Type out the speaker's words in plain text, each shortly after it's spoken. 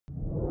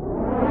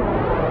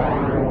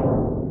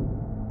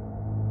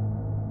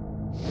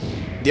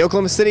The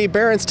Oklahoma City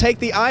Barons take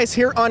the ice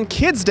here on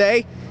Kids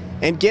Day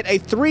and get a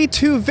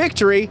 3-2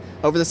 victory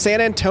over the San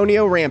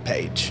Antonio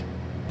Rampage.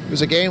 It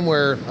was a game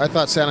where I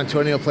thought San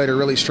Antonio played a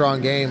really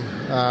strong game.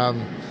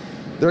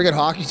 They're a good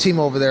hockey team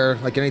over there.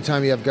 Like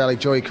anytime you have a guy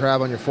like Joey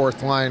Crab on your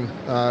fourth line,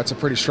 it's a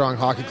pretty strong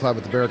hockey club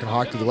at the American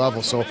Hockey League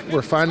level. So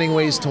we're finding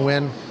ways to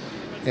win,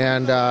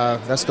 and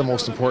that's the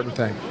most important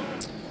thing.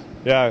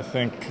 Yeah, I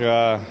think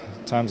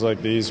times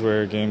like these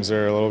where games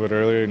are a little bit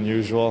earlier than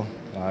usual,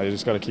 you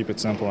just got to keep it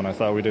simple, and I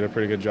thought we did a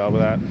pretty good job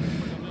of that.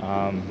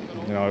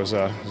 You know, it was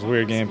a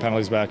weird game,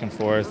 penalties back and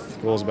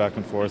forth, goals back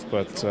and forth,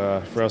 but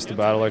for us to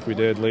battle like we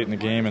did late in the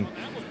game and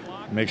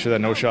make sure that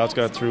no shots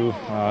got through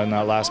in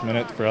that last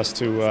minute for us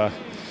to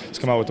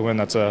come out with the win,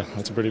 that's a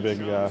pretty big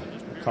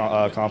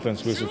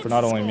confidence booster for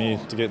not only me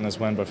to get in this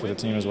win, but for the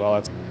team as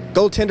well.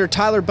 Goaltender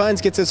Tyler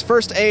Bunz gets his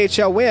first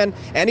AHL win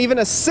and even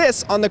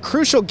assists on the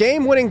crucial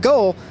game-winning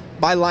goal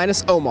by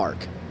Linus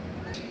Omark.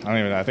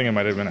 I think it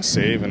might have been a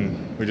save,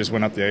 and we just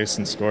went up the ice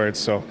and scored.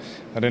 So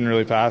I didn't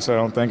really pass. I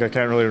don't think. I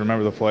can't really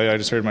remember the play. I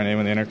just heard my name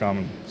in the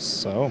intercom.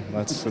 So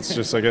it's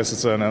just, I guess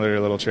it's another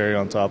little cherry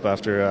on top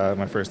after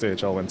my first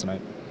AHL win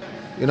tonight.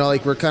 You know,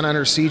 like we're kind of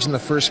under siege in the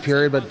first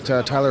period, but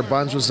Tyler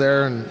Bunz was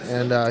there,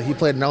 and he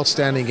played an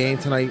outstanding game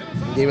tonight.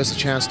 He gave us a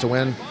chance to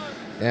win,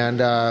 and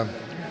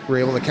we were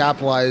able to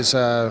capitalize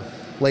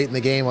late in the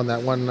game on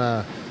that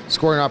one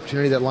scoring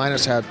opportunity that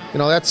Linus had. You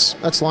know,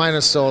 that's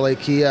Linus. So like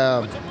he.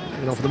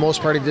 You know, for the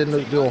most part, he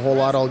didn't do a whole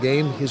lot all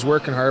game. He was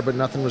working hard, but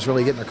nothing was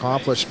really getting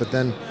accomplished. But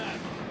then,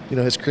 you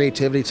know, his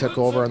creativity took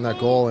over on that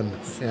goal, and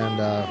you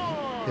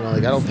know,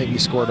 like I don't think he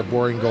scored a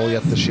boring goal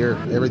yet this year.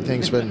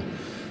 Everything's been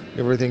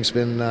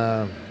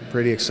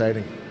pretty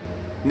exciting.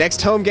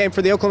 Next home game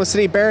for the Oklahoma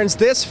City Barons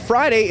this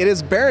Friday. It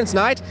is Barons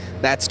night.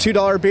 That's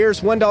 $2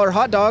 beers, $1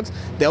 hot dogs.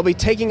 They'll be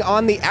taking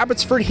on the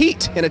Abbotsford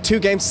Heat in a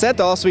 2-game set.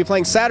 They'll also be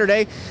playing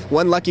Saturday.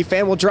 One lucky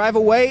fan will drive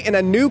away in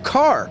a new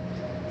car.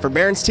 For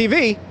Barons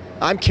TV,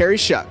 I'm Kerry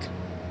Shuck.